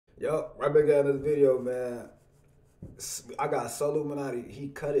Yup, right back at this video, man. I got Solluminati. He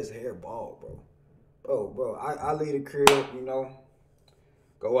cut his hair bald, bro. I leave the crib, you know,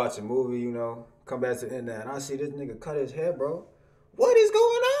 go watch a movie, you know, come back to the end and I see this nigga cut his hair, bro. What is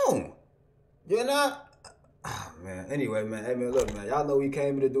going on? You're not. Oh, man. Anyway, man. Hey, man, look, man. Y'all know we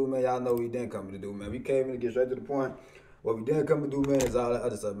came here to do, man. Y'all know we didn't come here to do, man. We came here to get straight to the point. What we didn't come to do, man, is all that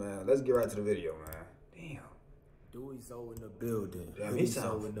other stuff, man. Let's get right to the video, man. Damn. Dewey so in the building. Damn, he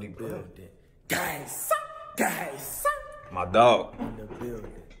sounds in the deep, building. bro. Guys, My dog. in the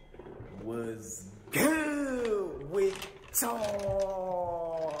building. Was good with Toy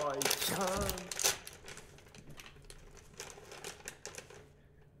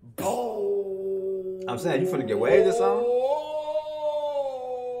Boy. I'm saying, you finna get waves or something?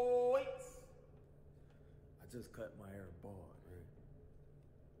 I just cut my hair bald, man.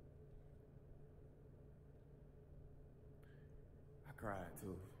 I cried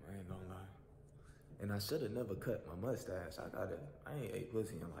too, I ain't gonna lie. And I should have never cut my mustache. I ain't ate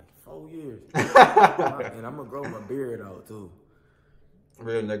pussy in like 4 years. And I'm gonna grow my beard out too.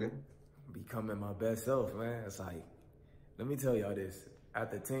 Real nigga. Becoming my best self, man. It's like, let me tell y'all this.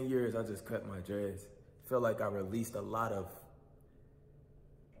 After 10 years, I just cut my dreads. Feel like I released a lot of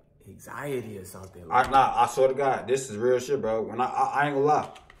anxiety or something. I swear to God, this is real shit, bro. When I ain't gonna lie.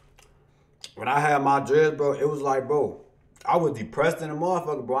 When I had my dreads, bro, it was like, bro, I was depressed in the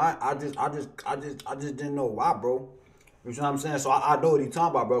motherfucker, bro. I just didn't know why, bro. You know what I'm saying? So I know what he's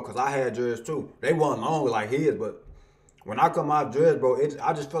talking about, bro, because I had dreads too. They wasn't long like his, but when I cut my dreads, bro,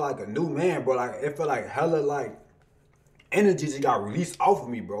 I just feel like a new man, bro. Like, it felt like hella, like, energy just got released off of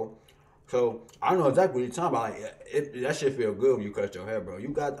me, bro. So I know exactly what you're talking about. Like, that shit feel good when you cut your hair, bro. You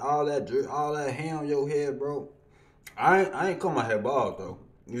got all that hair on your head, bro. I ain't cut my hair bald though.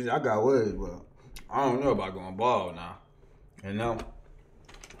 Usually I got waves, but I don't know about going bald now. You know?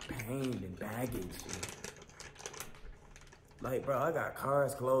 Pain and baggage. Like, bro, I got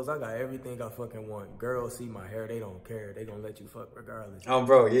cars, clothes, I got everything I fucking want. Girls see my hair, they don't care. They gonna let you fuck regardless. Oh,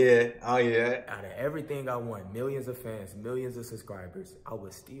 bro, yeah. Oh, yeah. Out of everything I want, millions of fans, millions of subscribers, I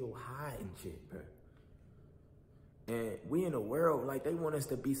was still hiding shit, bro. And we in a world, like, they want us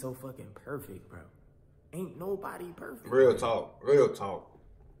to be so fucking perfect, bro. Ain't nobody perfect. Real talk. Real talk.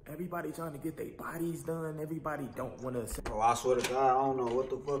 Everybody trying to get their bodies done. Everybody don't want to. Bro, I swear to God, I don't know what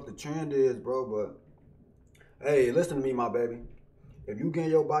the fuck the trend is, bro, but hey, listen to me, my baby. If you get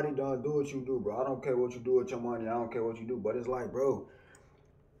your body done, do what you do, bro. I don't care what you do with your money. I don't care what you do. But it's like, bro,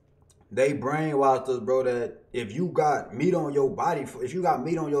 they brainwashed us, bro, that if you got meat on your body, if you got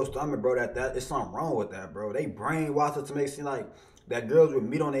meat on your stomach, bro, that it's something wrong with that, bro. They brainwashed us to make it seem like that girls with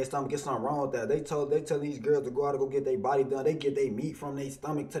meat on their stomach, get something wrong with that. They tell these girls to go out and go get their body done. They get their meat from their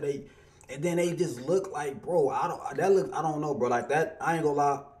stomach to they, and then they just look like, bro, I don't know, bro. Like that, I ain't gonna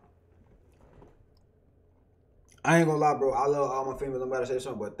lie. Bro. I love all my females, no matter say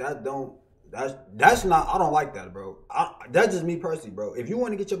something, but that's not, I don't like that, bro. That's just me personally, bro. If you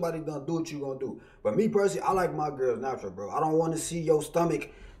want to get your body done, do what you gonna do. But me personally, I like my girls natural, bro. I don't want to see your stomach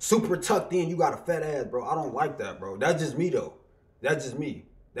super tucked in. You got a fat ass, bro. I don't like that, bro. That's just me, though. That's just me.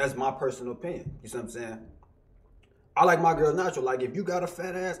 That's my personal opinion. You see what I'm saying? I like my girls natural. Like, if you got a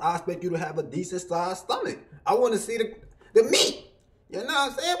fat ass, I expect you to have a decent sized stomach. I want to see the meat. You know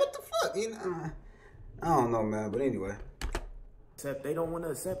what I'm saying? What the fuck? You know? I don't know, man. But anyway. Except they don't want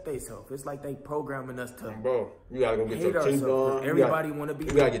to accept themselves. It's like they programming us to. Bro, you gotta go get your teeth done. Everybody want to be.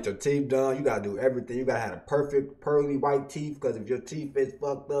 You gotta get your teeth done. You gotta do everything. You gotta have a perfect pearly white teeth. Because if your teeth is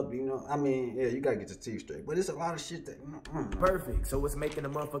fucked up, you know, I mean, yeah, you gotta get your teeth straight. But it's a lot of shit that perfect. So it's making the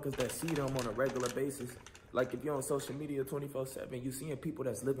motherfuckers that see them on a regular basis. Like if you're on social media 24/7, you seeing people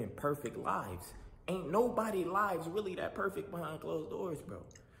that's living perfect lives. Ain't nobody lives really that perfect behind closed doors, bro.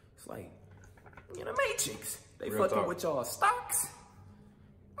 It's like in the Matrix. They real fucking talk. With y'all stocks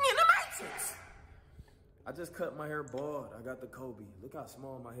in the Matrix. I just cut my hair bald. I got the Kobe. Look how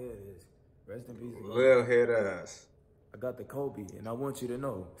small my head is. Rest in peace. Little head ass. I got the Kobe, and I want you to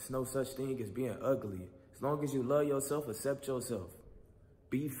know, it's no such thing as being ugly. As long as you love yourself, accept yourself.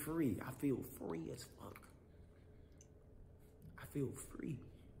 Be free. I feel free as fuck. I feel free.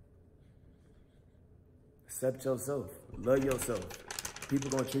 Accept yourself. Love yourself. People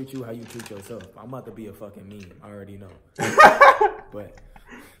gonna treat you how you treat yourself. I'm about to be a fucking meme. I already know. But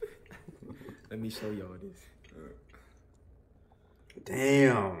let me show y'all this.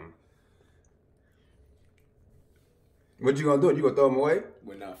 Damn. What you gonna do? You gonna throw them away?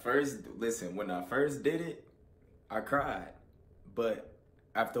 When I first did it, I cried. But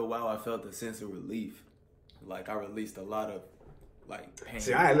after a while, I felt a sense of relief. Like I released a lot of like pain.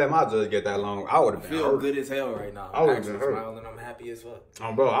 See, I ain't let my judge get that long. I would have been feel hurt. good as hell right now. I would have been hurt. Smiling, I'm happy as fuck.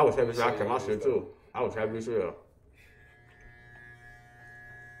 Oh, bro, I was happy as hell. I kept my shit too. I was happy as hell.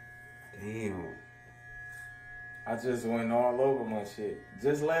 Damn. I just went all over my shit.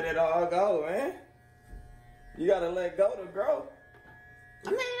 Just let it all go, man. You gotta let go to grow. I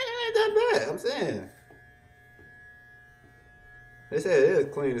mean, it ain't that bad. I'm saying. They said it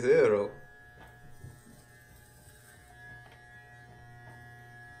is clean as hell, though.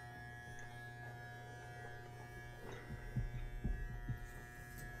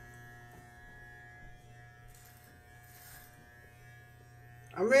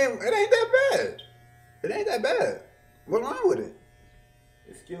 I mean, it ain't that bad. It ain't that bad. What's wrong with it?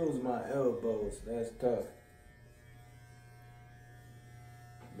 Excuse my elbows. That's tough.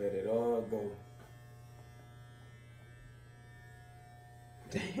 Let it all go.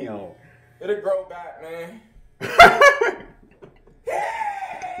 Damn. It'll grow back, man.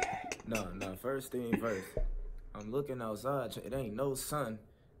 No, first thing first. I'm looking outside. It ain't no sun.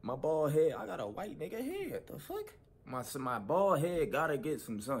 My bald head, I got a white nigga head. The fuck? My bald head gotta get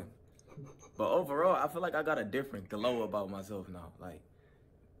some sun. But overall, I feel like I got a different glow about myself now. Like,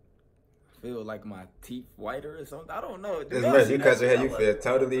 I feel like my teeth whiter or something. I don't know. It's mess. You cut your hair, you feel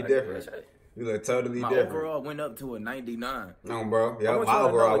totally different. You look totally different. My overall went up to a 99. No, bro. Yeah, my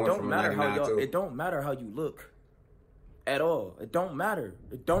overall went from a 99 too. It don't matter how you look at all. It don't matter.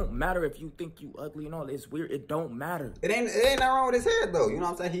 It don't matter if you think you ugly and all. It's weird. It don't matter. It ain't nothing wrong with his head though. You know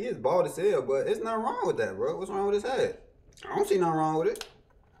what I'm saying? He is bald as hell, but it's nothing wrong with that, bro. What's wrong with his head? I don't see nothing wrong with it.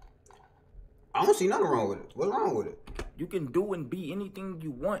 I don't see nothing wrong with it. What's wrong with it? You can do and be anything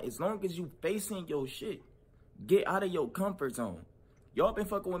you want as long as you facing your shit. Get out of your comfort zone. Y'all been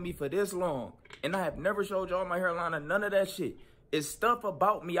fucking with me for this long, and I have never showed y'all my hairline or none of that shit. It's stuff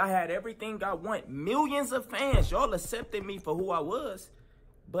about me. I had everything I want. Millions of fans. Y'all accepted me for who I was,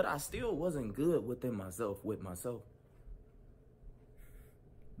 but I still wasn't good within myself, with myself.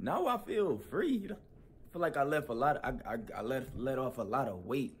 Now I feel free. I feel like I left a lot. I let off a lot of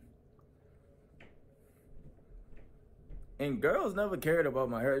weight. And girls never cared about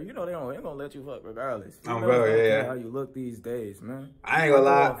my hair. You know they ain't gonna let you fuck regardless. You bro, don't yeah. care how you look these days, man. I ain't gonna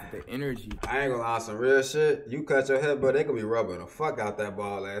lie. The energy. I ain't gonna lie, some real shit. You cut your hair, bro, they gonna be rubbing the fuck out that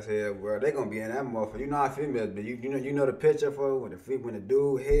bald ass head, bro. They gonna be in that motherfucker. You know how females be. You know the picture for when the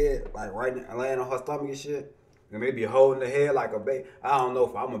dude head like right laying on her stomach and shit, and they be holding the head like a baby. I don't know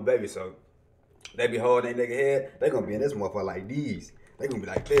if I'm a baby, so they be holding their nigga head. They gonna be in this motherfucker like these. They gonna be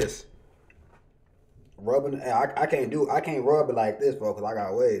like this. Rubbing, I can't rub it like this, bro, because I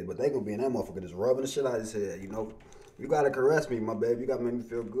got waves, but they gonna be in that motherfucker just rubbing the shit out of his head, you know? You gotta caress me, my baby. You gotta make me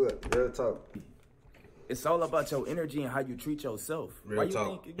feel good. Real talk. It's all about your energy and how you treat yourself. Real Why you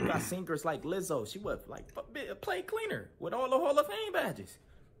talk. think you got singers like Lizzo? She was like a play cleaner with all the Hall of Fame badges.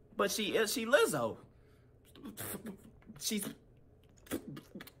 But she Lizzo. She's...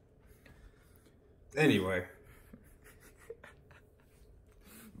 Anyway.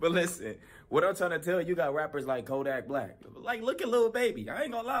 But listen, what I'm trying to tell you, you got rappers like Kodak Black. Like, look at Lil Baby. I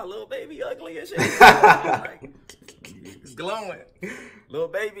ain't gonna lie, Lil Baby ugly as shit. Like, it's glowing. Lil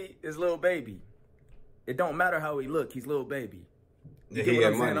Baby is Lil Baby. It don't matter how he look, he's Lil Baby. You get what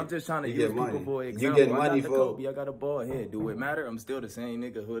I'm saying? I'm just trying to use people for example. You get money I got the Kobe, I got a bald head. Do it matter? I'm still the same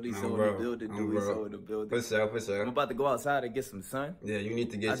nigga. Hoodie, so in the building. Dewey, so in the building. For sure. I'm about to go outside and get some sun. Yeah, you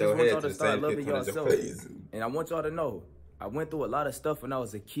need to get your head to the same loving yourself. And I want y'all to know, I went through a lot of stuff when I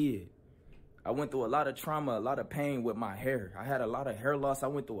was a kid. I went through a lot of trauma, a lot of pain with my hair. I had a lot of hair loss. I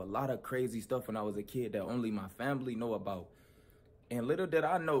went through a lot of crazy stuff when I was a kid that only my family know about. And little did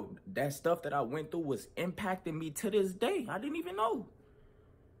I know, that stuff that I went through was impacting me to this day. I didn't even know.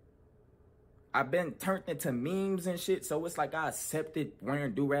 I've been turned into memes and shit, so it's like I accepted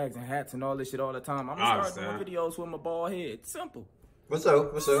wearing do-rags and hats and all this shit all the time. I'm gonna start doing videos with my bald head. It's simple. What's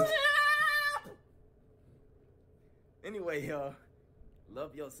up? Anyway, y'all.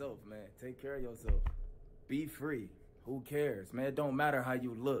 Love yourself, man. Take care of yourself. Be free. Who cares, man? It don't matter how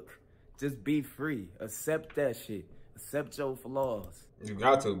you look. Just be free. Accept that shit. Accept your flaws. You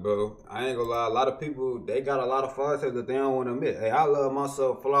got to, bro. I ain't gonna lie. A lot of people, they got a lot of flaws that they don't want to admit. Hey, I love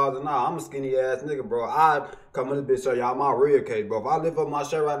myself, flaws and all. I'm a skinny ass nigga, bro. I come in this bitch, show y'all my rib cage, bro. If I lift up my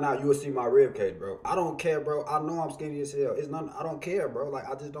shirt right now, you will see my rib cage, bro. I don't care, bro. I know I'm skinny as hell. It's nothing. I don't care, bro. Like,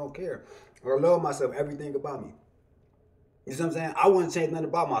 I just don't care. I love myself, everything about me. You see what I'm saying? I wouldn't change nothing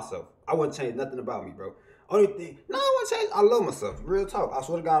about myself. I wouldn't change nothing about me, bro. Only thing, no, I wouldn't change. I love myself. Real talk. I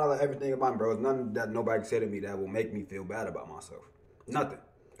swear to God, I love everything about me, bro. There's nothing that nobody can say to me that will make me feel bad about myself. Nothing.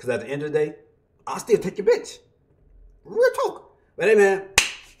 Because at the end of the day, I'll still take your bitch. Real talk. But hey, man,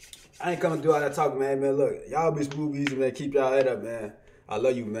 I ain't coming to do all that talking, man. Man, look, y'all be smooth, easy, man. Keep y'all head up, man. I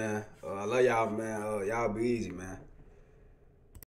love you, man. I love y'all, man. Y'all be easy, man.